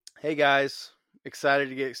Hey guys, excited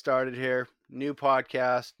to get started here. New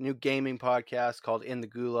podcast, new gaming podcast called In the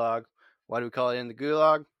Gulag. Why do we call it In the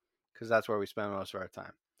Gulag? Because that's where we spend most of our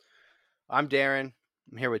time. I'm Darren.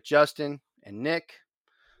 I'm here with Justin and Nick,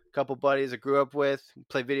 a couple buddies I grew up with. We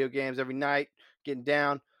play video games every night, getting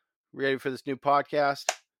down, ready for this new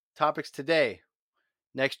podcast. Topics today: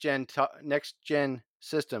 next gen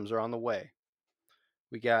systems are on the way.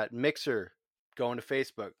 We got Mixer going to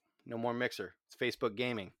Facebook. No more Mixer. It's Facebook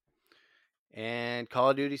gaming. And Call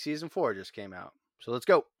of Duty Season 4 just came out. So let's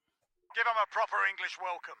go. Give them a proper English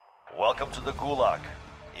welcome. Welcome to the Gulag.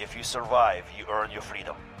 If you survive, you earn your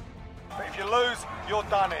freedom. But if you lose, you're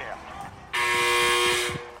done here.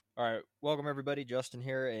 All right, welcome everybody. Justin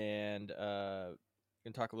here, and going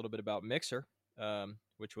to talk a little bit about Mixer,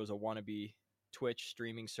 which was a wannabe Twitch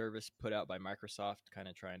streaming service put out by Microsoft, kind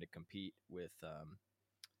of trying to compete with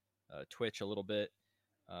Twitch a little bit.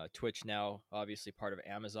 Twitch now, obviously part of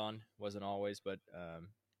Amazon, wasn't always, but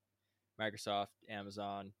Microsoft,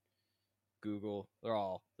 Amazon, Google, they're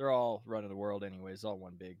all running the world anyways. It's all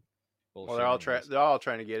one big bullshit. Well, they're all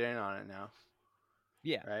trying to get in on it now.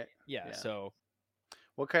 Yeah. Right? Yeah. So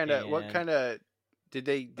what kind of did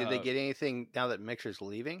they get anything now that Mixer's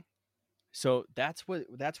leaving? So that's where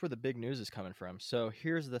the big news is coming from. So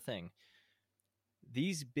here's the thing.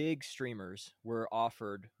 These big streamers were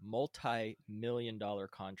offered multi-million-dollar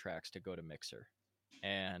contracts to go to Mixer.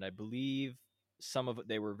 And I believe some of it,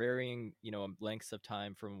 they were varying, lengths of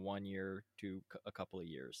time from 1 year to a couple of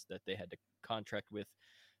years that they had to contract with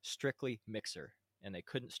strictly Mixer, and they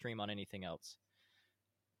couldn't stream on anything else.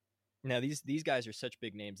 Now, these guys are such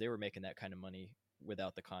big names. They were making that kind of money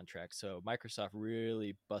without the contract. So Microsoft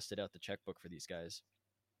really busted out the checkbook for these guys.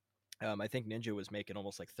 I think Ninja was making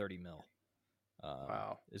almost like 30 mil.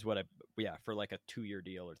 Wow. Is what for like a 2-year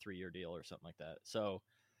deal or 3-year deal or something like that. So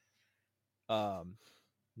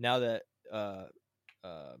now that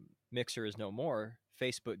Mixer is no more,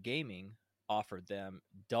 Facebook Gaming offered them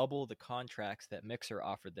double the contracts that Mixer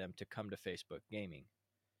offered them to come to Facebook Gaming.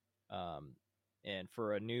 And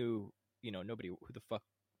for a new, nobody who the fuck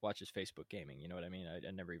watches Facebook Gaming, you know what I mean? I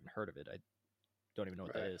never even heard of it. I don't even know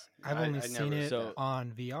what that is. I've only seen it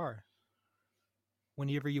on VR.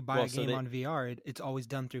 Whenever you buy a game on VR, it's always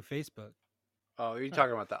done through Facebook. Oh, you're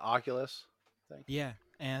talking about the Oculus thing? Yeah,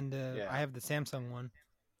 and I have the Samsung one,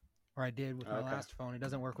 or I did with my last phone. It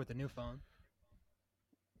doesn't work with the new phone.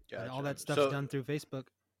 Gotcha. All that stuff's done through Facebook.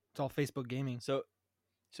 It's all Facebook Gaming. So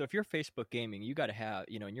if you're Facebook Gaming, you got to have,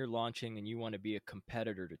 and you're launching and you want to be a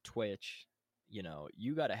competitor to Twitch,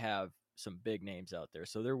 you got to have some big names out there.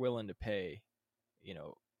 So they're willing to pay,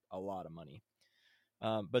 a lot of money.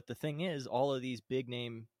 But the thing is, all of these big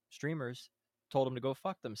name streamers told them to go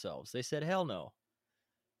fuck themselves. They said, hell no.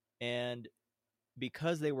 And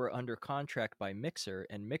because they were under contract by Mixer,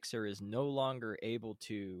 and Mixer is no longer able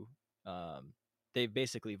to, they've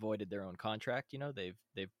basically voided their own contract.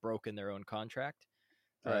 They've broken their own contract.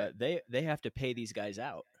 Right. They have to pay these guys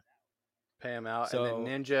out. Pay them out. So, and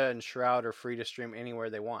then Ninja and Shroud are free to stream anywhere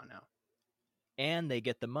they want now. And they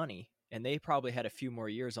get the money. And they probably had a few more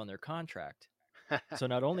years on their contract. So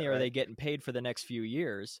not only are they getting paid for the next few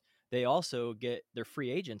years, they also they're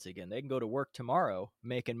free agents again. They can go to work tomorrow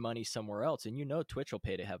making money somewhere else. And Twitch will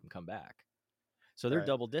pay to have them come back. So they're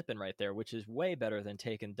double dipping right there, which is way better than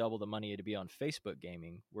taking double the money to be on Facebook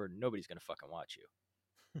Gaming where nobody's going to fucking watch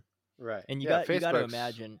you. Right. And you got to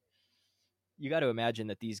imagine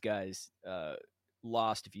that these guys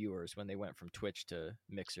lost viewers when they went from Twitch to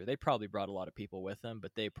Mixer. They probably brought a lot of people with them,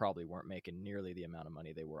 but they probably weren't making nearly the amount of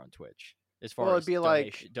money they were on Twitch. As far as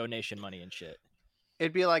donation money and shit.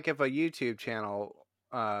 It'd be like if a YouTube channel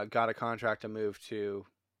got a contract to move to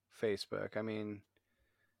Facebook. I mean,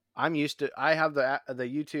 I have the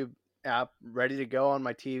YouTube app ready to go on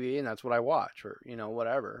my TV, and that's what I watch, or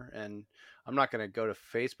whatever. And I'm not going to go to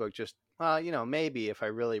Facebook just maybe if I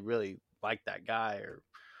really, really like that guy or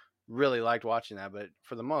really liked watching that. But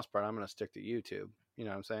for the most part, I'm going to stick to YouTube. You know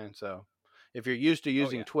what I'm saying? So if you're used to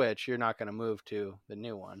using Twitch, you're not going to move to the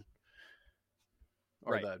new one.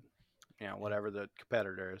 Or whatever the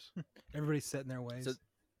competitor is. Everybody's set in their ways.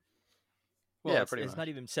 It's not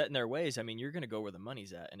even set in their ways. I mean, you're going to go where the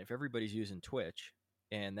money's at. And if everybody's using Twitch,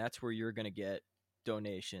 and that's where you're going to get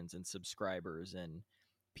donations and subscribers, and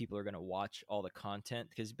people are going to watch all the content.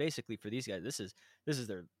 Because basically for these guys, this is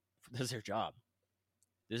their job.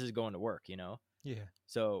 This is going to work, Yeah.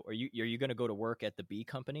 So are you going to go to work at the B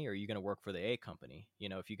company, or are you going to work for the A company,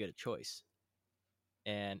 if you get a choice?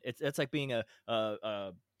 And it's like being a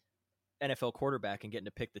NFL quarterback and getting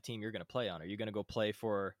to pick the team you're going to play on. Are you going to go play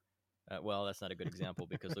for Well, that's not a good example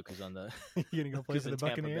because look who's on the. You're gonna go play for the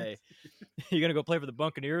Buccaneers. You're gonna go play for the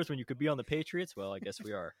Buccaneers when you could be on the Patriots. Well, I guess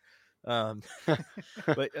we are.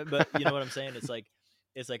 But you know what I'm saying? It's like,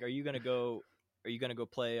 are you gonna go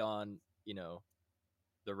play on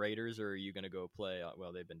the Raiders, or are you gonna go play on?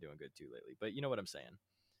 Well, they've been doing good too lately, but you know what I'm saying.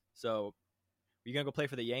 So, are you gonna go play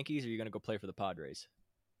for the Yankees, or are you gonna go play for the Padres?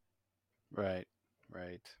 Right.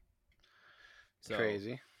 So,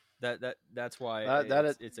 crazy. That's why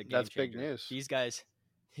it's a game that's changer. Big news. These guys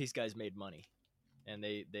made money, and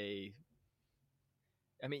they.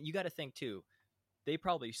 I mean, you got to think too. They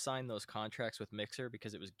probably signed those contracts with Mixer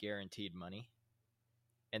because it was guaranteed money,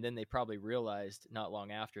 and then they probably realized not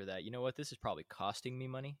long after that, you know what, this is probably costing me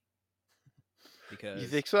money. Because you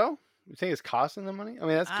think so? You think it's costing them money? I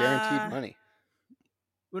mean, that's guaranteed money.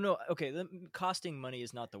 Well, no, okay. Costing money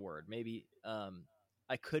is not the word. Maybe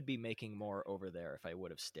I could be making more over there if I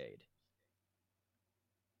would have stayed.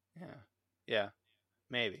 Yeah,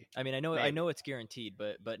 maybe. I mean, I know it's guaranteed,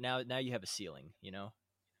 but now you have a ceiling,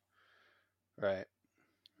 Right.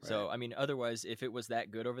 So, I mean, otherwise, if it was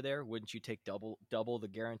that good over there, wouldn't you take double the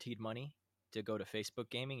guaranteed money to go to Facebook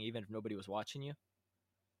gaming, even if nobody was watching you?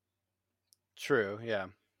 True. Yeah.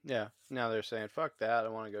 Now they're saying, "Fuck that! I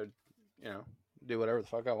want to go, do whatever the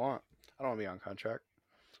fuck I want. I don't want to be on contract."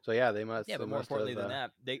 So yeah, they must. Yeah, but they more must importantly have, than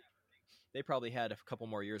that, they probably had a couple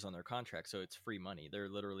more years on their contract, so it's free money. They're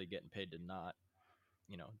literally getting paid to not,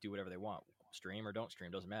 do whatever they want, stream or don't stream,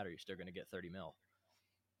 doesn't matter. You're still going to get 30 mil.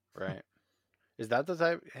 Right. Is that the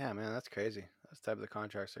type? Yeah, man, that's crazy. That's the type of the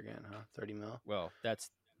contracts they're getting, huh? 30 mil. Well, that's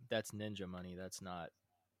Ninja money. That's not,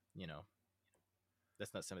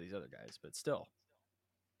 that's not some of these other guys, but still.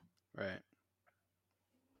 Right.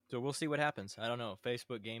 So we'll see what happens. I don't know.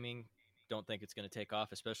 Facebook gaming, don't think it's going to take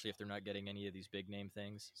off, especially if they're not getting any of these big name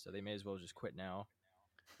things. So they may as well just quit now.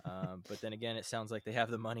 But then again, it sounds like they have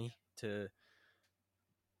the money to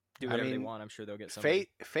do whatever they want. I'm sure they'll get somebody.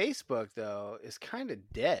 Facebook, though, is kind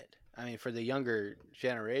of dead. I mean, for the younger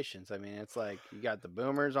generations. I mean, it's like you got the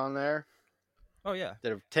boomers on there. Oh, yeah.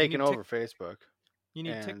 That have taken over Facebook. You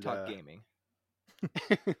need TikTok gaming.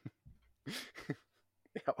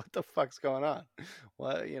 Yeah, what the fuck's going on?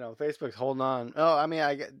 Well, Facebook's holding on. Oh, I mean,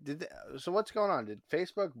 so what's going on? Did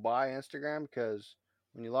Facebook buy Instagram? Because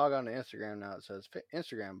when you log on to Instagram now, it says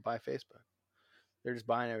Instagram buy Facebook. They're just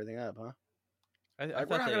buying everything up, huh?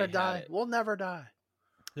 We're not gonna die. We'll never die.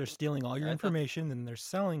 They're stealing all your information, and they're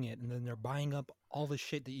selling it, and then they're buying up all the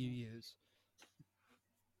shit that you use.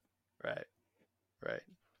 Right. They're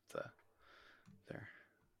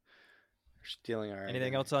stealing our.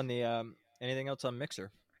 Anything else on the Anything else on Mixer?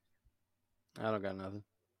 I don't got nothing.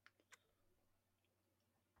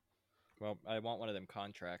 Well, I want one of them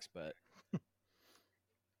contracts, but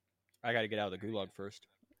I got to get out of the gulag first.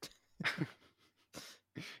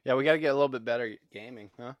 Yeah, we got to get a little bit better at gaming,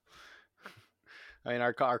 huh? I mean,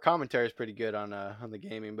 our commentary is pretty good on the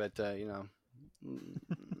gaming, but doesn't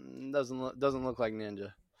look like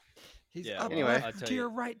Ninja. He's up left to your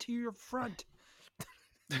right to your front.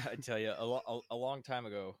 I tell you, a long time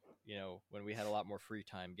ago, when we had a lot more free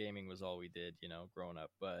time, gaming was all we did, growing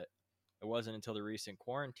up. But it wasn't until the recent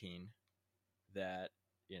quarantine that,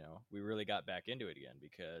 we really got back into it again.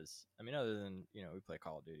 Because, I mean, other than, we play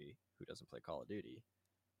Call of Duty. Who doesn't play Call of Duty?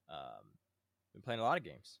 Been playing a lot of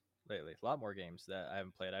games lately. A lot more games that I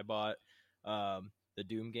haven't played. I bought the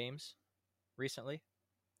Doom games recently.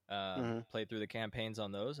 Played through the campaigns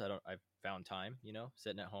on those. I found time,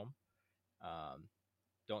 sitting at home.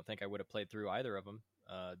 Don't think I would have played through either of them.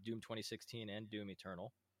 Doom 2016 and Doom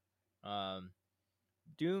Eternal.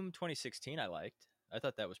 Doom 2016 I liked. I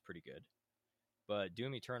thought that was pretty good. But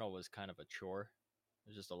Doom Eternal was kind of a chore.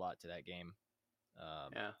 There's just a lot to that game.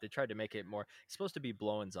 They tried to make it more. It's supposed to be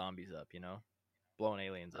blowing zombies up, blowing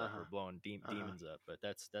aliens up or blowing demons up, but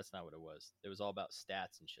that's not what it was. It was all about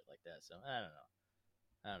stats and shit like that. So I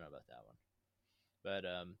don't know about that one. But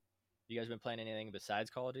you guys been playing anything besides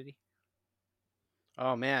Call of Duty?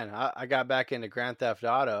 Oh man, I got back into Grand Theft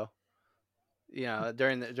Auto.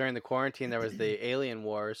 During the quarantine, there was the Alien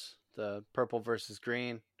Wars, the purple versus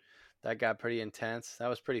green. That got pretty intense. That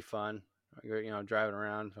was pretty fun. Driving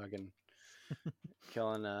around, fucking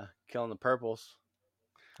killing the purples.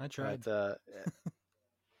 I tried. But,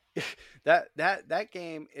 that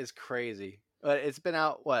game is crazy. But it's been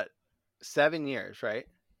out 7 years, right?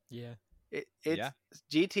 Yeah.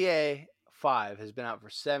 GTA 5 has been out for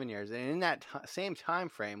 7 years, and in that same time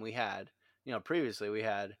frame, we had, previously we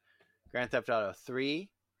had Grand Theft Auto 3,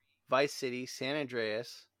 Vice City, San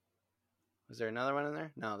Andreas. Was there another one in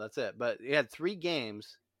there? No, that's it. But you had 3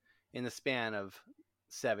 games in the span of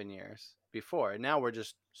 7 years before, and now we're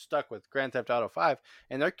just stuck with Grand Theft Auto 5,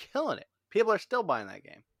 and they're killing it. People are still buying that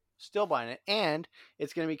game, still buying it, and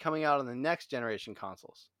it's going to be coming out on the next generation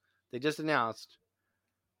consoles. They just announced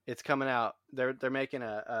it's coming out. They're making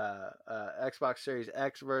a Xbox Series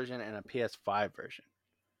X version and a PS5 version.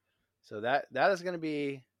 So that is going to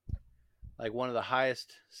be like one of the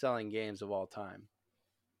highest selling games of all time.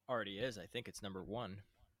 Already is. I think it's number 1.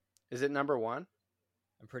 Is it number 1?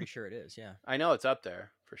 I'm pretty sure it is. Yeah. I know it's up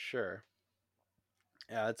there for sure.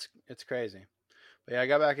 Yeah, it's crazy. But yeah, I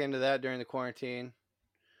got back into that during the quarantine.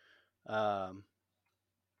 That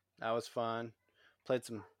was fun. Played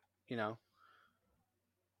some,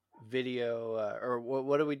 video or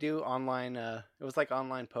what did we do? Online. It was like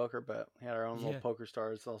online poker, but we had our own little poker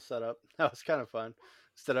stars all set up. That was kind of fun.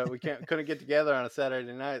 Instead of couldn't get together on a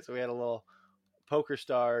Saturday night, so we had a little poker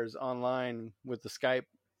stars online with the Skype,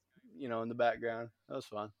 in the background. That was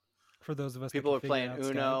fun. For those of us, people were playing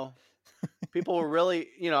Uno. People were really,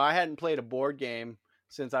 I hadn't played a board game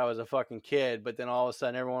since I was a fucking kid, but then all of a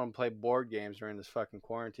sudden everyone played board games during this fucking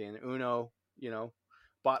quarantine. Uno,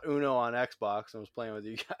 bought Uno on Xbox and was playing with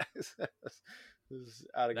you guys. It was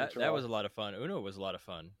out of control. That was a lot of fun. Uno was a lot of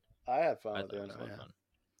fun. I had fun with Uno.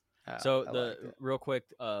 Yeah. So real quick,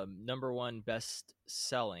 number 1 best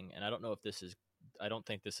selling, and I don't know if I don't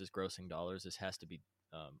think this is grossing dollars. This has to be,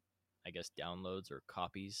 I guess, downloads or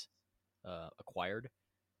copies acquired.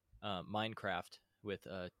 Minecraft with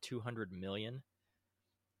 200 million.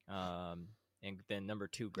 And then number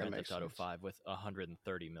 2, Grand Theft Auto 5 with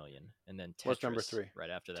 130 million. And then Tetris. What's number 3?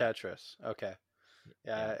 Right after that. Tetris. Okay.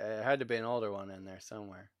 Yeah. It had to be an older one in there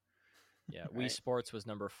somewhere. Yeah. Right. Wii Sports was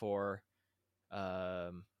number 4.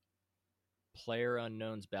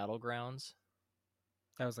 PlayerUnknown's Battlegrounds.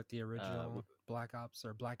 That was like the original Black Ops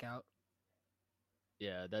or Blackout.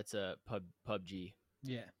 Yeah, that's a PUBG.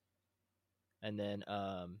 Yeah. And then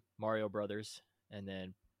Mario Brothers, and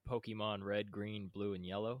then Pokemon Red, Green, Blue, and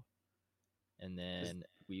Yellow, and then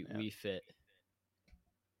Wii Fit.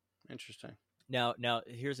 Interesting. Now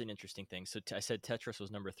here's an interesting thing. So I said Tetris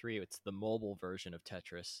was number 3. It's the mobile version of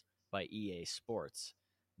Tetris by EA Sports.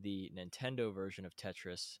 The Nintendo version of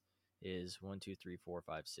Tetris is 1, 2, 3, 4,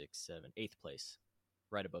 5, 6, 7, 8th place,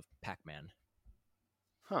 right above Pac-Man.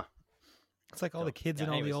 Huh. It's like all the kids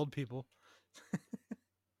and all the old people.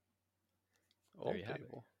 Old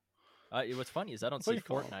people. What's funny is I don't see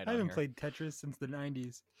Fortnite on here. I haven't played Tetris since the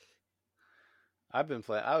 90s. I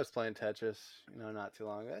was playing Tetris, not too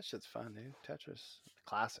long ago. That shit's fun, dude. Tetris,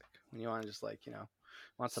 classic. When you want to just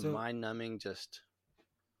want some mind-numbing, just.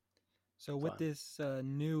 So with this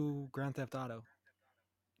new Grand Theft Auto,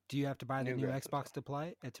 do you have to buy the new Xbox to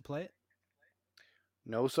play it?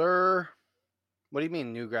 No, sir. What do you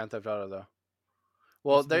mean new Grand Theft Auto though?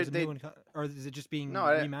 Well, they or is it just being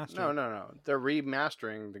remastered? No. They're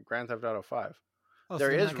remastering the Grand Theft Auto 5. Oh, there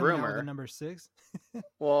is rumor number 6.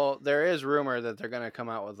 Well, there is rumor that they're going to come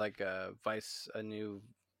out with like a new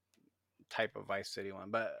type of Vice City one,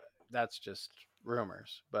 but that's just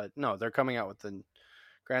rumors. But no, they're coming out with the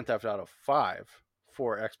Grand Theft Auto 5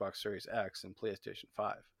 for Xbox Series X and PlayStation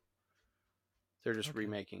 5. They're just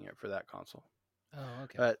remaking it for that console. Oh,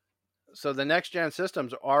 okay. But so the next gen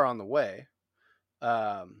systems are on the way.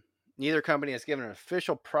 Neither company has given an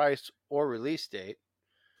official price or release date.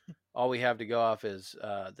 All we have to go off is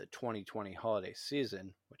the 2020 holiday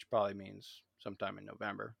season, which probably means sometime in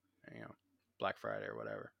November, Black Friday or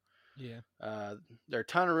whatever. Yeah. There are a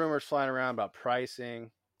ton of rumors flying around about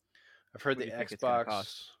pricing. I've heard the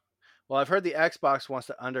Xbox. Well, I've heard the Xbox wants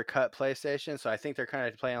to undercut PlayStation, so I think they're kind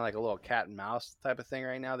of playing like a little cat and mouse type of thing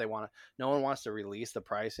right now. No one wants to release the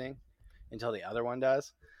pricing until the other one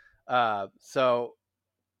does. So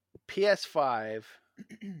PS5,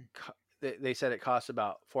 they said it costs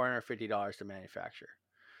about $450 to manufacture.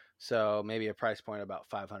 So maybe a price point of about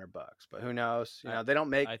 $500, but who knows? They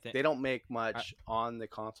don't make much on the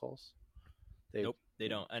consoles. Nope, they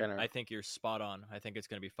don't. And I think you're spot on. I think it's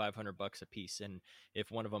going to be $500 a piece. And if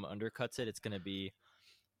one of them undercuts it, it's going to be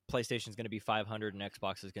PlayStation's going to be $500 and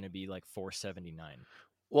Xbox is going to be like $479.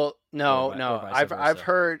 Well, no. I've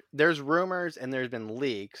heard there's rumors and there's been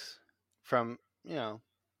leaks from,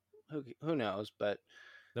 who knows, but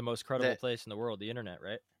the most credible place in the world, the internet,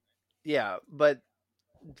 right? Yeah, but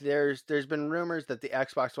there's been rumors that the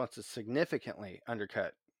Xbox wants to significantly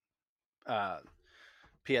undercut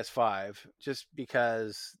PS5 just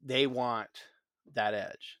because they want that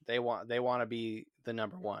edge. They want to be the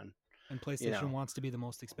number one. And PlayStation wants to be the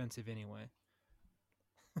most expensive anyway.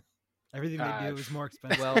 Everything they do is more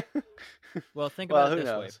expensive. Well, think about it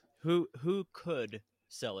this way: who could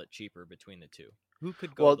sell it cheaper between the two? Who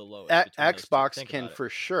could go the lowest? Xbox can for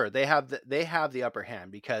sure. They have the upper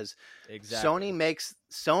hand because Sony makes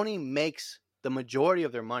the majority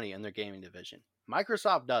of their money in their gaming division.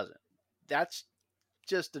 Microsoft doesn't. That's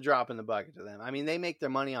just a drop in the bucket to them. I mean, they make their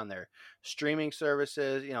money on their streaming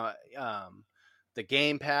services, the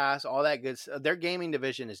Game Pass, all that good stuff. Their gaming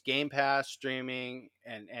division is Game Pass, streaming,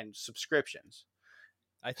 and subscriptions.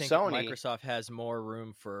 I think Microsoft has more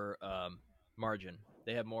room for margin.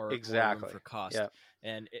 They have more room for cost. Yep.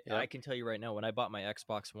 And I can tell you right now, when I bought my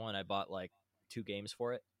Xbox One, I bought like 2 games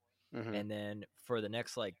for it. Mm-hmm. And then for the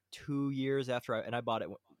next like 2 years after I bought it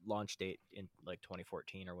launch date in like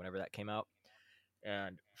 2014 or whenever that came out.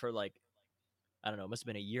 And for like, I don't know, it must have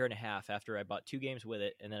been a year and a half after I bought 2 games with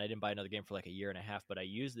it. And then I didn't buy another game for like a year and a half, but I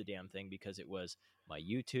used the damn thing because it was my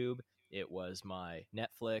YouTube, it was my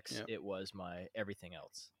Netflix, it was my everything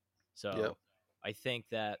else. So I think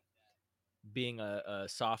that being a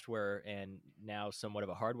software and now somewhat of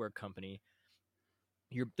a hardware company,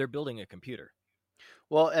 they're building a computer.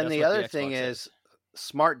 Well, and the other thing is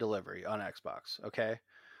smart delivery on Xbox. Okay.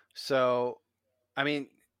 So, I mean,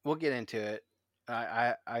 we'll get into it.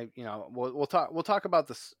 We'll talk about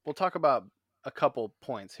this. We'll talk about a couple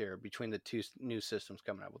points here between the 2 new systems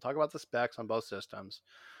coming up. We'll talk about the specs on both systems,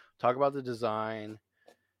 talk about the design,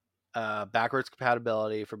 backwards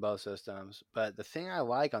compatibility for both systems. But the thing I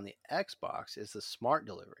like on the Xbox is the smart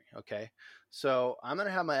delivery. Okay. So I'm going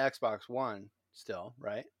to have my Xbox One still,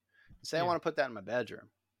 right? Say I want to put that in my bedroom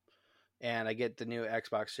and I get the new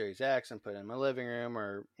Xbox Series X and put it in my living room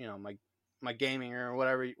or, my gaming room or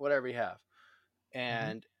whatever you have.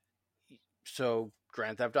 And so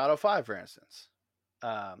Grand Theft Auto 5, for instance,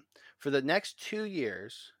 for the next 2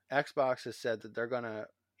 years, Xbox has said that they're going to,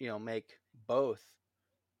 make both,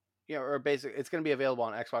 or basically it's going to be available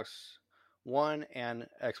on Xbox One and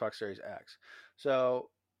Xbox Series X. So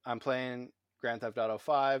I'm playing Grand Theft Auto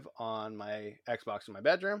 5 on my Xbox in my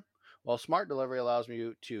bedroom. Well, smart delivery allows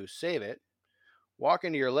me to save it, walk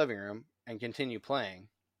into your living room, and continue playing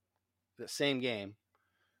the same game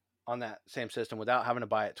on that same system without having to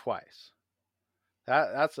buy it twice.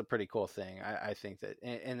 That's a pretty cool thing. I think that,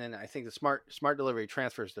 and then I think the smart delivery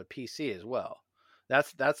transfers to PC as well.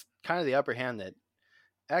 That's kind of the upper hand that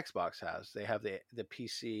Xbox has. They have the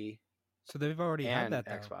PC. So they've already had that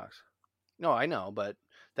though. Xbox. No, I know, but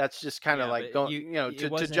that's just kind of like going,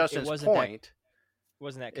 to Justin's point. It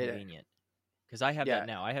wasn't that convenient because I have that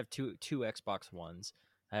now. I have two Xbox Ones.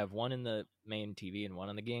 I have one in the main TV and one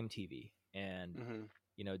on the game TV. And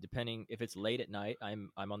depending if it's late at night, I'm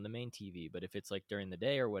on the main TV. But if it's like during the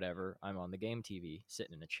day or whatever, I'm on the game TV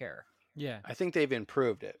sitting in a chair. Yeah, I think they've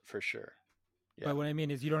improved it for sure. Yeah. But what I mean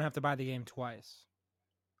is, you don't have to buy the game twice.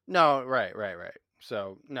 No, right.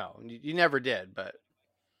 So no, you never did, but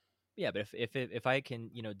yeah. But if I can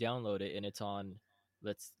download it and it's on,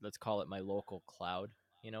 let's call it my local cloud,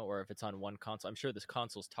 or if it's on one console, I'm sure these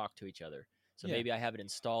consoles talk to each other. So maybe I have it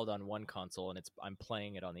installed on one console and I'm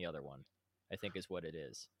playing it on the other one, I think is what it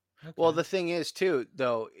is. Okay. Well, the thing is too,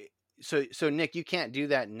 though. So Nick, you can't do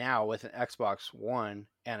that now with an Xbox One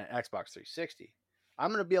and an Xbox 360. I'm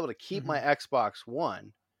going to be able to keep my Xbox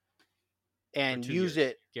One and use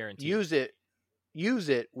it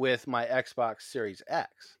with my Xbox Series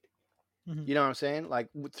X. You know what I'm saying? Like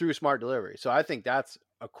through smart delivery. So I think that's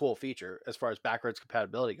a cool feature as far as backwards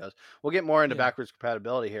compatibility goes. We'll get more into backwards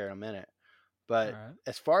compatibility here in a minute. But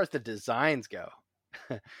as far as the designs go,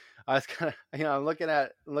 I was kind of, I'm looking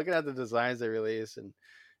at the designs they released, and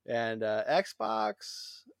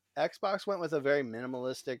Xbox went with a very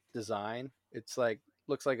minimalistic design. It's like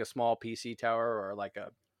looks like a small PC tower or like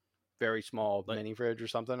a very small mini fridge or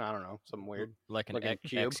something. I don't know, something weird, like an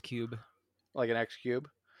X cube, like an X cube.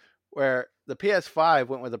 Where the PS5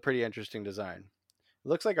 went with a pretty interesting design. It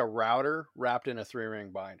looks like a router wrapped in a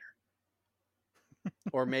 3-ring binder,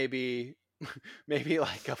 or maybe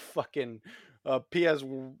like a fucking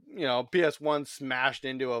PS1 smashed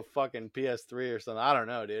into a fucking PS3 or something. I don't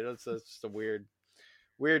know, dude. It's just a weird,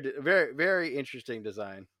 very, very interesting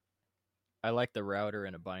design. I like the router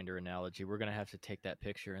and a binder analogy. We're gonna have to take that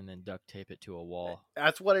picture and then duct tape it to a wall.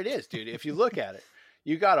 That's what it is, dude. If you look at it,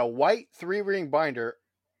 you got a white 3-ring binder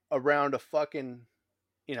around a fucking,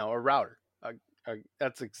 a router.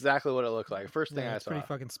 That's exactly what it looks like. First thing I saw. It's pretty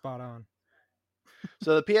fucking spot on.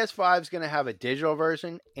 So the PS5 is going to have a digital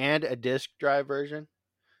version and a disc drive version.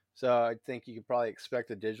 So I think you could probably expect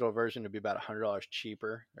the digital version to be about $100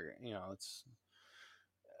 cheaper. It's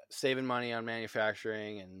saving money on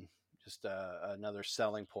manufacturing and just another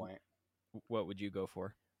selling point. What would you go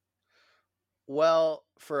for? Well,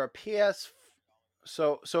 for a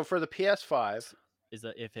so for the PS5, is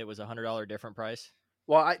that if it was $100 different price?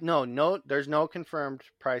 Well, no, there's no confirmed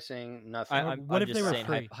pricing. Nothing. What if just they were saying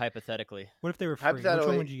free? Hypothetically. What if they were free? Which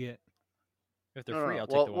one would you get? If they're free, I'll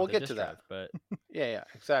take well, the one we'll with get the to disc that. drive, but yeah,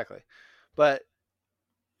 exactly. But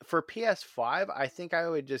for PS5, I think I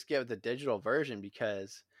would just get the digital version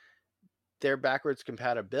because their backwards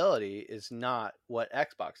compatibility is not what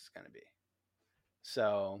Xbox is going to be.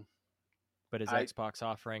 So, but is Xbox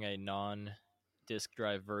offering a non-disc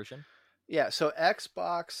drive version? Yeah, so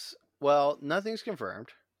Xbox, well, nothing's confirmed,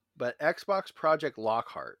 but Xbox Project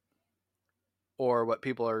Lockhart, or what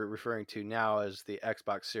people are referring to now as the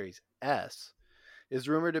Xbox Series S, is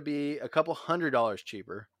rumored to be a couple $100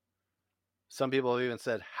 cheaper. Some people have even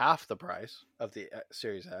said half the price of the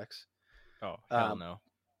Series X. Oh, hell no.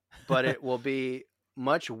 But it will be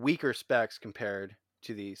much weaker specs compared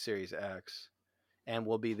to the Series X and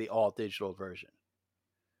will be the all digital version.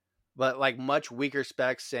 But like much weaker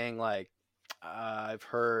specs, saying like I've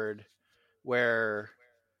heard where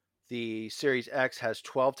the Series X has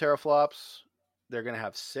 12 teraflops, they're going to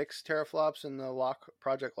have 6 teraflops in the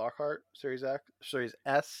Project Lockhart Series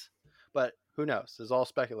S, but who knows? It's all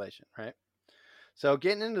speculation, right? So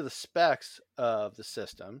getting into the specs of the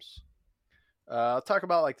systems, I'll talk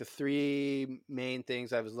about like the 3 main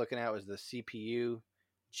things I was looking at was the CPU,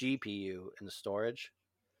 GPU, and the storage.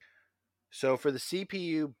 So for the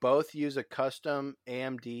CPU, both use a custom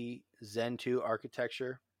AMD Zen 2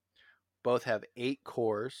 architecture. Both have 8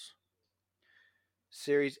 cores.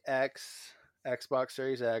 Series X, Xbox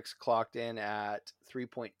Series X clocked in at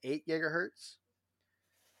 3.8 gigahertz,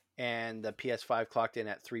 and the PS5 clocked in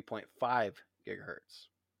at 3.5 gigahertz.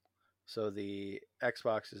 So the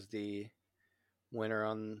Xbox is the winner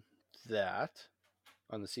on that,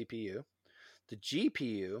 on the CPU. The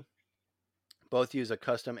GPU, both use a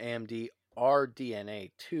custom AMD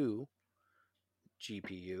RDNA 2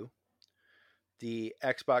 GPU. The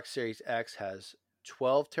Xbox Series X has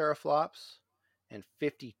 12 teraflops and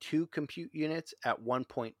 52 compute units at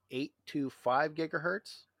 1.825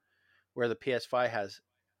 gigahertz, where the PS5 has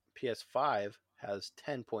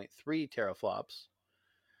 10.3 teraflops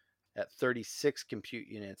at 36 compute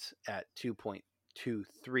units at 2.23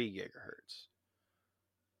 gigahertz.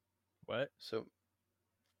 What?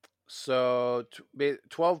 So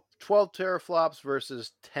 12 teraflops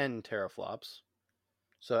versus 10 teraflops.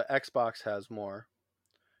 So Xbox has more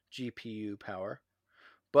GPU power,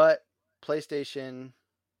 but PlayStation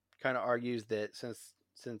kind of argues that since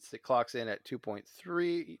it clocks in at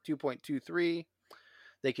 2.23,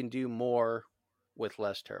 they can do more with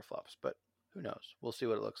less teraflops. But who knows? We'll see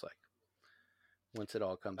what it looks like once it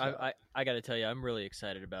all comes out. I got to tell you, I'm really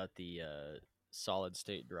excited about the solid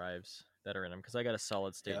state drives that are in them because I got a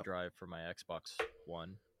solid state drive for my Xbox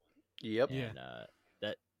One. Yep. And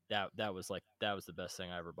that was the best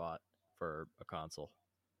thing I ever bought for a console.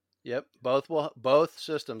 Yep. Both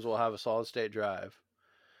systems will have a solid state drive.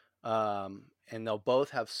 And they'll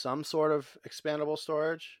both have some sort of expandable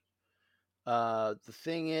storage. The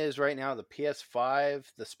thing is, right now, the PS5,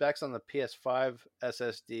 the specs on the PS5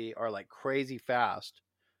 SSD are like crazy fast,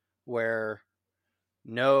 where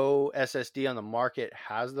no SSD on the market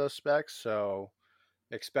has those specs. So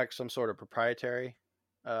expect some sort of proprietary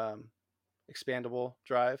expandable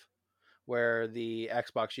drive, where the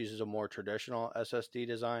Xbox uses a more traditional SSD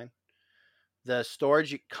design. The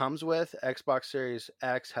storage it comes with, Xbox Series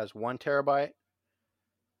X has 1 terabyte,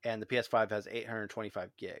 and the PS5 has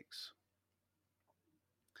 825 gigs.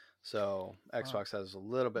 So Xbox has a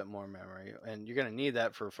little bit more memory, and you're gonna need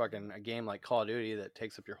that for fucking a game like Call of Duty that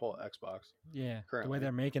takes up your whole Xbox. Yeah, currently. The way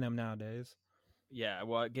they're making them nowadays. Yeah,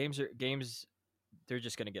 well, games they're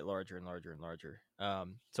just gonna get larger and larger and larger.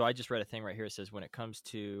 So I just read a thing right here. It says when it comes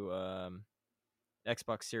to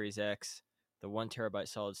Xbox Series X, the 1 terabyte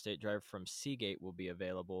solid state drive from Seagate will be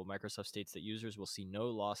available. Microsoft states that users will see no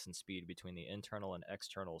loss in speed between the internal and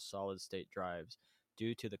external solid state drives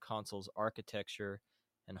due to the console's architecture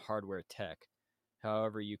and hardware tech.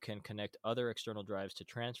 However, you can connect other external drives to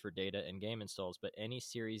transfer data and game installs, but any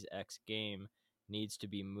Series X game needs to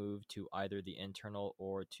be moved to either the internal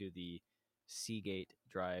or to the Seagate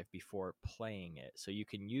drive before playing it. So you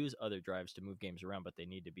can use other drives to move games around, but they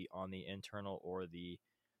need to be on the internal or the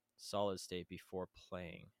solid state before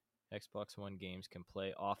playing. Xbox One games can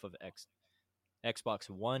play off of Xbox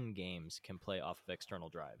One games can play off of external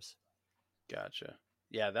drives. Gotcha.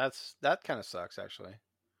 Yeah, that kind of sucks actually.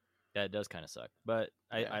 Yeah, it does kind of suck, but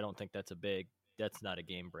I don't think that's not a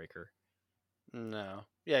game breaker. No.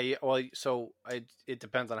 Yeah. Well, so it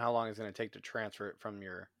depends on how long it's going to take to transfer it from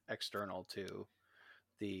your external to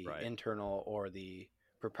the internal or the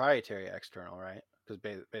proprietary external, right? Because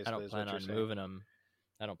basically, I don't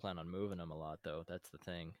plan on moving them a lot, though. That's the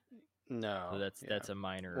thing. No. So that's a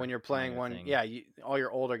minor. When you're playing one, thing. yeah, all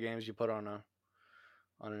your older games you put on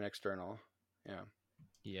an external. Yeah.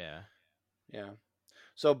 Yeah. Yeah.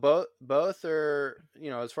 So both are,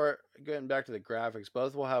 as far getting back to the graphics,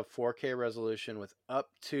 both will have 4K resolution with up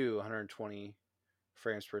to 120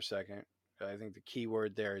 frames per second. I think the key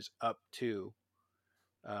word there is up to.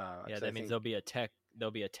 That means there'll be a tech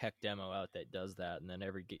demo out that does that, and then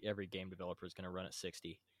every game developer is going to run at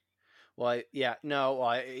 60. Well,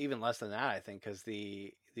 even less than that, I think, because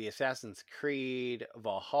the Assassin's Creed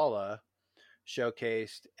Valhalla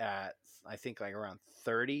showcased at, I think, like around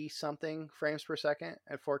 30 something frames per second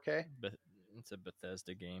at 4K. But it's a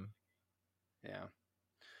Bethesda game. Yeah.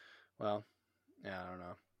 Well, yeah, I don't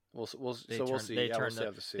know. We'll see. We'll see. We'll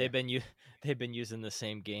have to see. They've been using the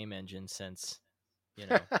same game engine since,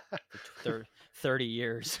 for 30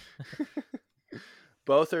 years.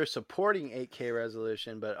 Both are supporting 8K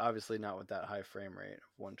resolution, but obviously not with that high frame rate of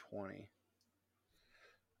 120.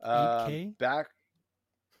 8K?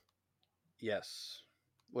 Yes.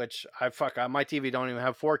 Which my TV don't even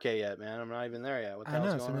have 4K yet, man. I'm not even there yet. What the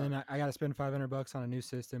hell's going on? Then I got to spend $500 on a new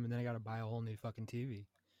system, and then I got to buy a whole new fucking TV.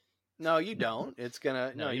 No, you don't. It's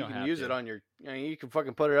gonna. No, you can use it on your. You can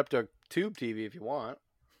fucking put it up to a tube TV if you want.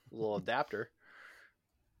 A little adapter.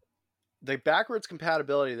 The backwards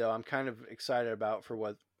compatibility, though, I'm kind of excited about for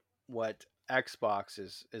what Xbox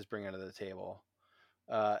is bringing to the table.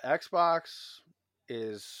 Xbox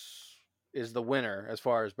is the winner as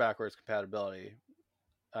far as backwards compatibility.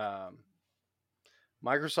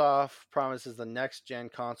 Microsoft promises the next gen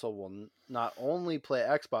console will not only play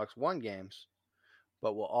Xbox One games,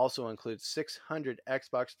 but will also include 600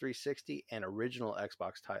 Xbox 360 and original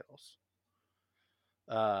Xbox titles.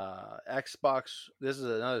 Xbox. This is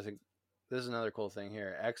another thing. This is another cool thing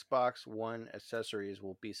here. Xbox One accessories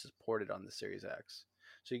will be supported on the Series X.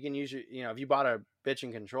 So you can use if you bought a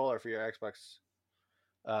bitchin' controller for your Xbox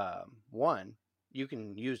One, you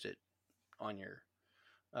can use it on your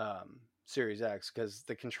Series X, because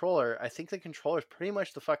I think the controller is pretty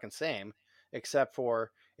much the fucking same, except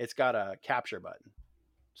for it's got a capture button.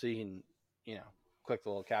 So you can, click the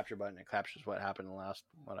little capture button. It captures what happened in the last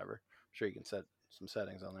whatever. I'm sure you can set some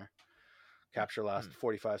settings on there. Capture last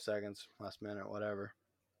 45 seconds, last minute, whatever.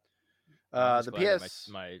 The PS,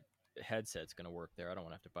 my headset's going to work there. I don't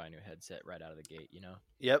want to have to buy a new headset right out of the gate,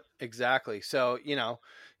 Yep, exactly. So,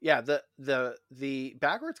 the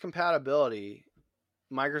backwards compatibility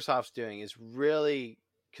Microsoft's doing is really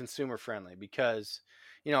consumer friendly, because,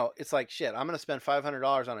 it's like, shit, I'm going to spend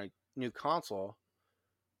 $500 on a new console,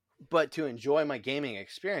 but to enjoy my gaming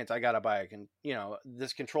experience, I got to buy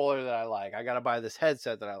this controller that I like. I got to buy this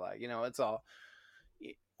headset that I like. It's all,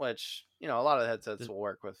 which, a lot of the headsets will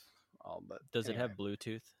work with all, but does it have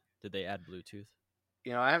Bluetooth? Did they add Bluetooth?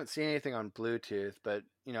 I haven't seen anything on Bluetooth, but,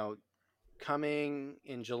 coming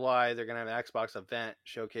in July, they're going to have an Xbox event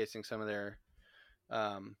showcasing some of their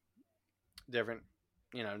different,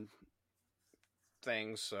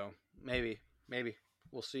 things. So maybe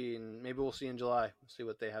we'll see, and maybe we'll see in July. We'll see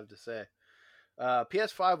what they have to say.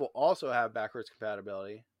 PS5 will also have backwards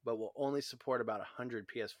compatibility, but will only support about 100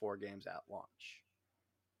 PS4 games at launch.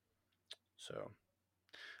 So,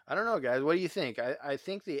 I don't know, guys. What do you think? I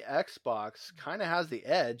think the Xbox kind of has the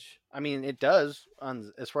edge. I mean, it does,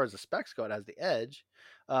 as far as the specs go, it has the edge.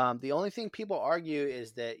 The only thing people argue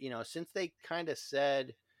is that, since they kind of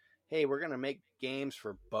said, hey, we're going to make games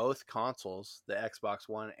for both consoles, the Xbox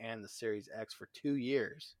One and the Series X, for 2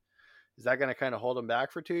 years. Is that going to kind of hold them back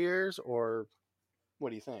for 2 years, or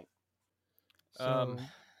what do you think? So,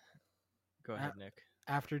 go ahead, Nick.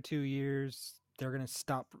 After 2 years, they're going to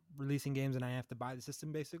stop releasing games and I have to buy the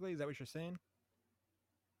system, basically? Is that what you're saying?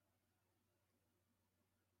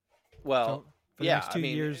 Well, so for the next 2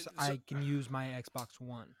 years, I can use my Xbox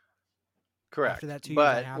One. Correct. After that 2 years,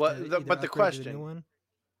 I have but the question, to the new one?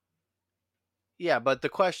 Yeah, but the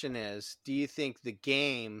question is, do you think the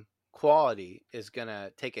game quality is going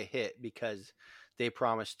to take a hit because they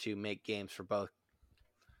promised to make games for both,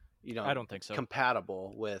 I don't think so.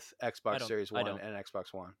 Compatible with Xbox Series One and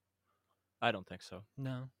Xbox One? I don't think so.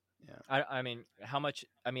 No. Yeah. I mean, how much?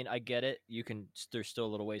 I mean, I get it. There's still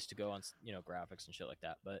a little ways to go on, graphics and shit like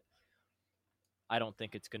that, but I don't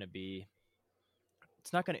think it's going to be.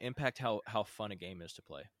 It's not going to impact how fun a game is to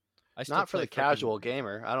play. Not for the casual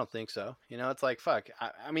gamer. I don't think so. It's like, fuck.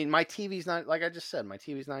 I mean, my TV's not, like I just said, my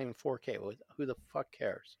TV's not even 4K. Who the fuck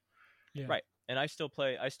cares? Yeah. Right. And I still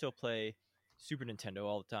play Super Nintendo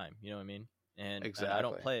all the time. You know what I mean? And exactly. I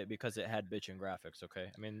don't play it because it had bitchin' graphics. Okay.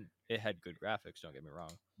 I mean, it had good graphics. Don't get me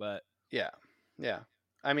wrong. But yeah.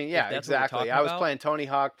 I mean, yeah, exactly. I was playing Tony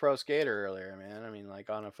Hawk Pro Skater earlier, man. I mean, like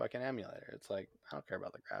on a fucking emulator. It's like I don't care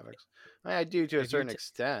about the graphics. I do to a certain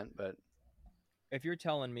extent, but if you're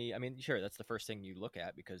telling me, I mean, sure, that's the first thing you look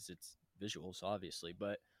at because it's visuals, obviously.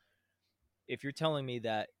 But if you're telling me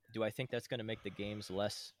that, do I think that's going to make the games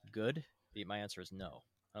less good? My answer is no.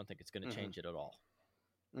 I don't think it's going to change it at all.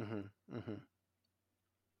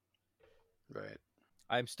 Right.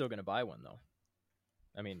 I'm still going to buy one though.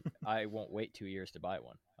 I mean, I won't wait 2 years to buy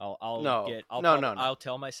one. I'll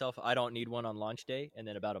tell myself I don't need one on launch day, and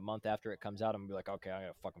then about a month after it comes out, I'm gonna be like, okay, I'm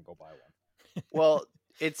gonna fucking go buy one. Well,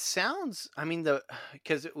 it sounds. I mean,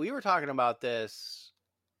 because we were talking about this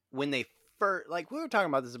when they first, like, we were talking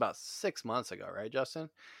about this about 6 months ago, right, Justin?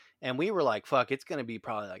 And we were like, fuck, it's gonna be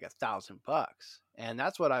probably like $1,000, and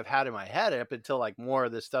that's what I've had in my head up until like more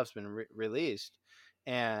of this stuff's been released,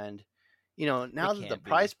 and. You know, now that the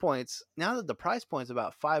price point's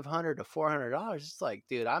about $500 to $400, it's like,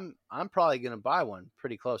 dude, I'm probably gonna buy one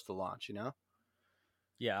pretty close to launch. You know?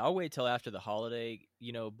 Yeah, I'll wait till after the holiday,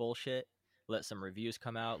 bullshit. Let some reviews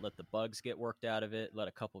come out. Let the bugs get worked out of it. Let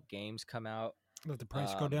a couple games come out. Let the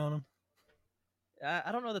price go down.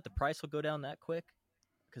 I don't know that the price will go down that quick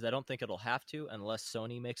because I don't think it'll have to unless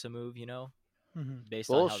Sony makes a move. Based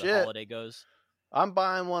on how the holiday goes. I'm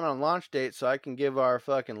buying one on launch date so I can give our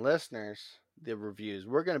fucking listeners the reviews.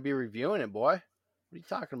 We're going to be reviewing it, boy. What are you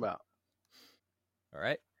talking about? All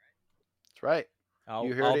right. That's right.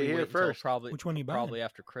 You heard it here first. Which one are you buying? Probably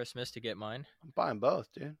after Christmas to get mine. I'm buying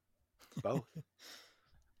both, dude. Both.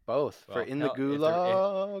 Both. Well, for In the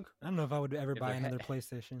Gulag. I don't know if I would ever buy another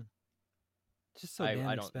PlayStation. It's just so damn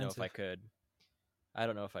expensive. I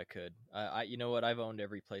don't know if I could. You know what? I've owned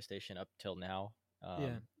every PlayStation up till now.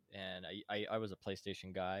 Yeah. And I was a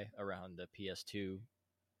PlayStation guy around the PS2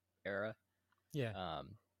 era. Yeah.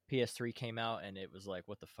 PS3 came out and it was like,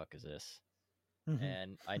 what the fuck is this?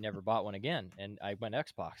 And I never bought one again. And I went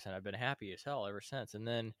Xbox and I've been happy as hell ever since. And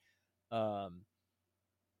then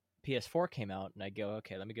PS4 came out and I go,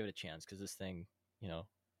 okay, let me give it a chance because this thing,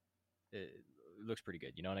 it looks pretty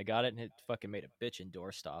good, and I got it and it fucking made a bitchin'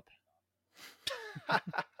 doorstop.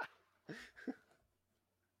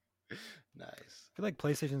 Nice. I feel like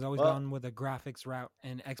PlayStation's always gone with a graphics route,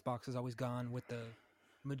 and Xbox has always gone with the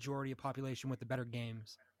majority of population with the better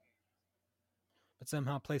games. But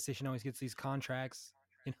somehow PlayStation always gets these contracts,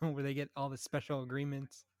 where they get all the special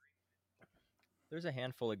agreements. There's a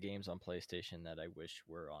handful of games on PlayStation that I wish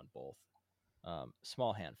were on both.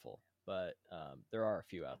 Small handful, but there are a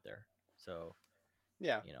few out there. So,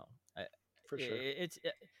 yeah, for sure.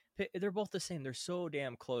 They're both the same. They're so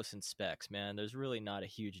damn close in specs, man. There's really not a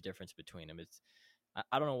huge difference between them.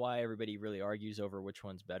 I don't know why everybody really argues over which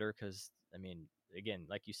one's better. Because I mean, again,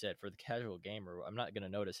 like you said, for the casual gamer, I'm not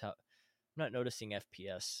noticing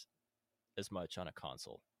FPS as much on a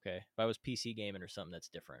console. Okay, if I was PC gaming or something, that's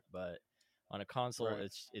different. But on a console,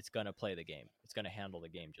 right. It's gonna play the game. It's gonna handle the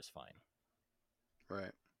game just fine.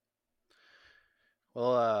 Right.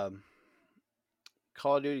 Well,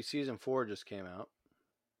 Call of Duty Season 4 just came out.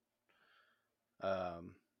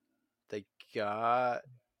 They got,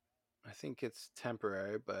 I think it's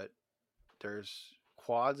temporary, but there's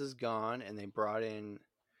quads is gone and they brought in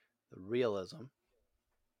the realism.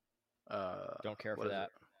 Don't care for that.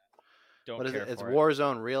 What is it? It's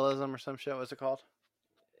Warzone Realism or some shit. What's it called?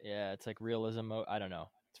 Yeah, it's like realism mode. I don't know.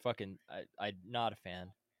 It's fucking. I'm not a fan.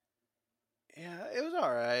 Yeah, it was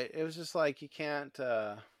all right. It was just like you can't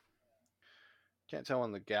tell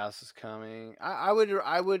when the gas is coming. I would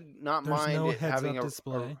not mind no it having a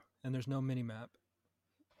display, and there's no mini map.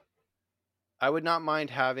 I would not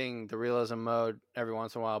mind having the realism mode every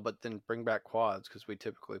once in a while, but then bring back quads because we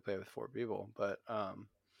typically play with 4 people. But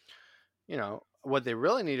what they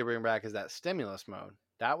really need to bring back is that stimulus mode.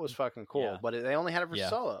 That was fucking cool, yeah. But they only had it for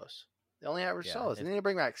solos. They only had it for solos. They need to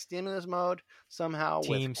bring back stimulus mode somehow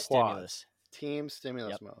with quads. Team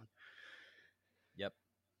stimulus mode. Yep.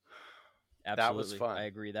 Absolutely. That was fun. I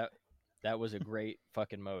agree. That was a great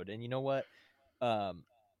fucking mode. And you know what? The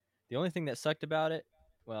only thing that sucked about it,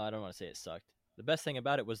 well, I don't want to say it sucked. The best thing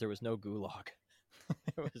about it was there was no gulag.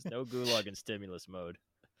 There was no gulag in stimulus mode.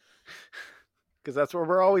 Because that's where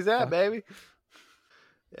we're always at, baby.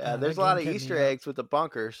 Yeah, there's a lot of Easter eggs with the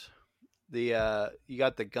bunkers. You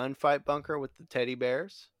got the gunfight bunker with the teddy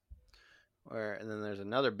bears. And then there's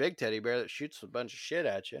another big teddy bear that shoots a bunch of shit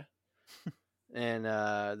at you. And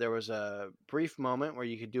there was a brief moment where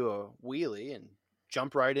you could do a wheelie and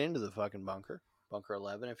jump right into the fucking bunker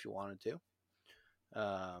 11 if you wanted to.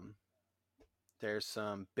 There's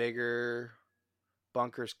some bigger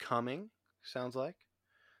bunkers coming, sounds like.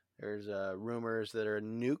 There's rumors that a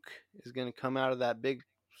nuke is going to come out of that big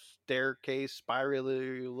staircase,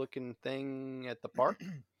 spirally looking thing at the park. You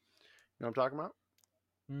know what I'm talking about?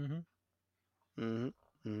 Mm-hmm.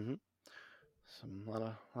 Mm-hmm. Some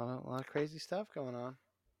lot of crazy stuff going on.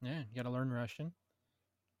 Yeah, you got to learn Russian.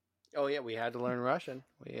 Oh yeah, we had to learn Russian.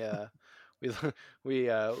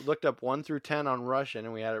 We looked up 1 through 10 on Russian,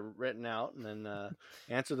 and we had it written out. And then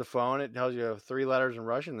answer the phone. It tells you 3 letters in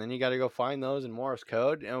Russian. Then you got to go find those in Morse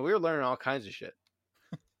code. And we were learning all kinds of shit.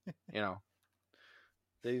 You know,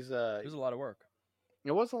 these It was a lot of work.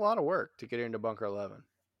 it was a lot of work to get into Bunker 11,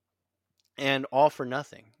 and all for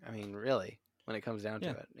nothing. I mean, really, when it comes down to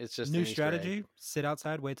it, it's just new an Easter egg. strategy: sit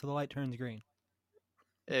outside, wait till the light turns green.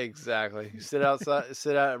 Exactly. Sit outside,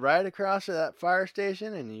 sit out right across to that fire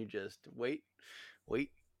station, and you just wait,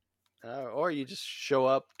 or you just show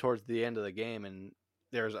up towards the end of the game, and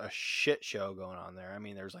there's a shit show going on there. I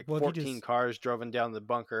mean, there's like 14 cars driven down the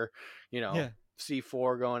bunker,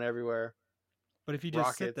 C4 going everywhere. But if you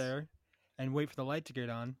just sit there and wait for the light to get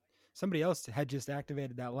on, somebody else had just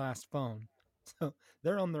activated that last phone, so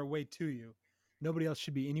they're on their way to you. Nobody else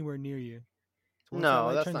should be anywhere near you. So once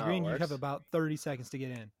that light turns green, you have about 30 seconds to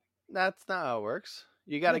get in. That's not how it works.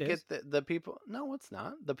 You got to get the people. No, it's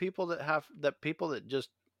not. The people that just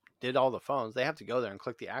did all the phones, they have to go there and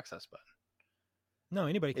click the access button. No,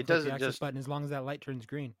 anybody can click the access button as long as that light turns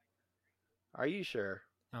green. Are you sure?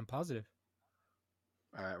 I'm positive.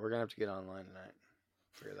 All right, we're gonna have to get online tonight.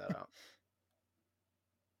 Figure that out.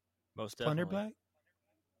 Most definitely. Plunder Black?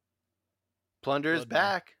 Plunder is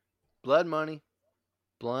back. Blood money.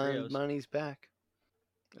 Blood money's back.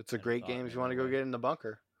 It's a great game if you want to go get in the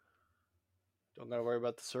bunker. Don't gotta worry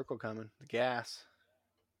about the circle coming. The gas.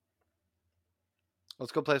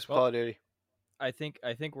 Let's go play some Call of Duty. I think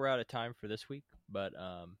we're out of time for this week, but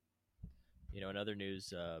in other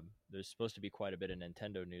news, there's supposed to be quite a bit of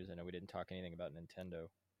Nintendo news. I know we didn't talk anything about Nintendo,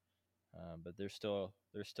 but they're still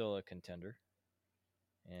a contender.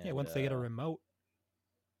 And, once they get a remote.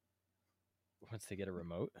 Once they get a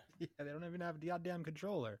remote? Yeah, they don't even have a goddamn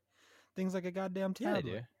controller. Things like a goddamn tablet.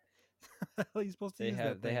 Yeah, they do. How are you supposed to use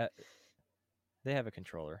that thing? They have a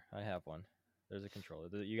controller. I have one. There's a controller.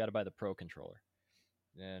 You got to buy the Pro controller,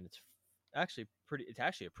 and it's actually a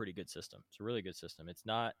pretty good system. It's a really good system. It's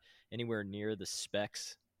not anywhere near the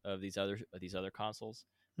specs of these other consoles,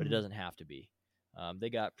 but it doesn't have to be. They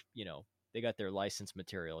got their licensed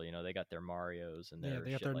material. They got their Marios and their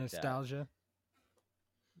they got their nostalgia.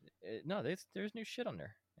 No, there's new shit on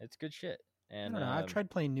there. It's good shit. And I don't know. I've tried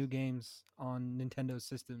playing new games on Nintendo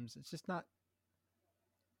systems. It's just not.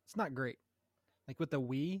 It's not great. Like with the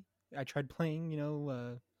Wii, I tried playing,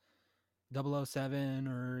 007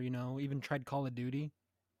 or even tried Call of Duty.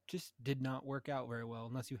 Just did not work out very well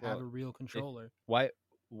unless you have a real controller.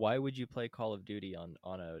 Why would you play Call of Duty on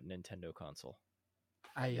a Nintendo console?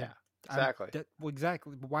 Exactly.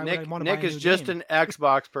 Exactly. Why Nick, would I want to buy a Nick new is just game? an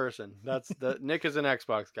Xbox person. Nick is an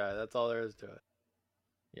Xbox guy. That's all there is to it.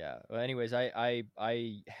 Yeah. Well, anyways, I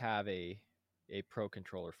have a Pro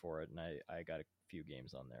controller for it, and I got a few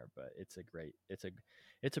games on there, but it's a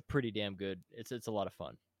pretty damn good. It's a lot of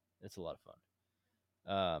fun. It's a lot of fun.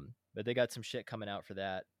 But they got some shit coming out for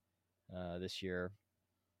that this year.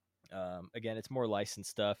 Again, it's more licensed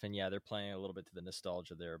stuff, and they're playing a little bit to the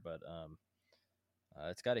nostalgia there, but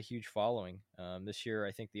it's got a huge following. This year,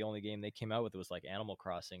 I think the only game they came out with was like Animal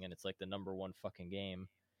Crossing, and it's like the #1 fucking game.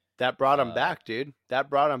 That brought them back, dude. That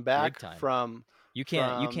brought them back from. You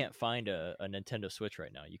can't find a Nintendo Switch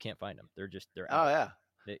right now. You can't find them. They're out. Oh yeah.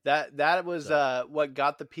 That was what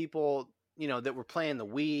got the people that were playing the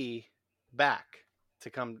Wii back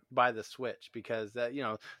to come buy the Switch, because that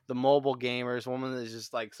the mobile gamers, woman is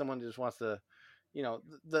just like someone just wants to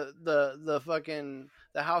the fucking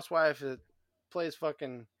the housewife that plays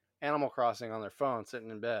fucking Animal Crossing on their phone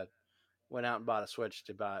sitting in bed went out and bought a Switch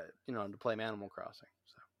to buy to play Animal Crossing.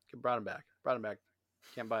 So brought him back.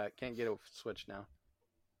 Can't buy it. Can't get a Switch now.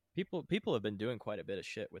 People have been doing quite a bit of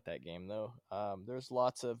shit with that game though. There's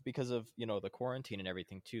lots of, because of the quarantine and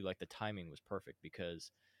everything too. Like the timing was perfect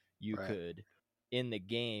because you could in the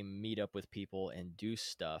game meet up with people and do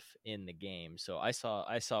stuff in the game. So I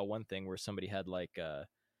saw one thing where somebody had like they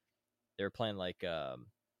were playing like there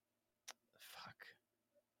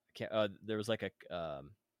was like a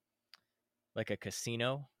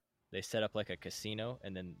casino. They set up like a casino,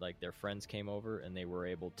 and then like their friends came over and they were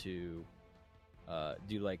able to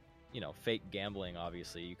do like fake gambling.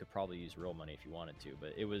 Obviously you could probably use real money if you wanted to,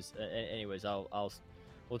 but it was anyways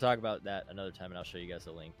we'll talk about that another time, and I'll show you guys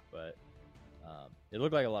the link, but it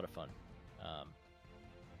looked like a lot of fun.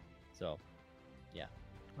 So yeah,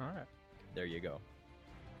 all right, there you go.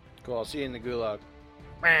 Cool. I'll see you in the gulag.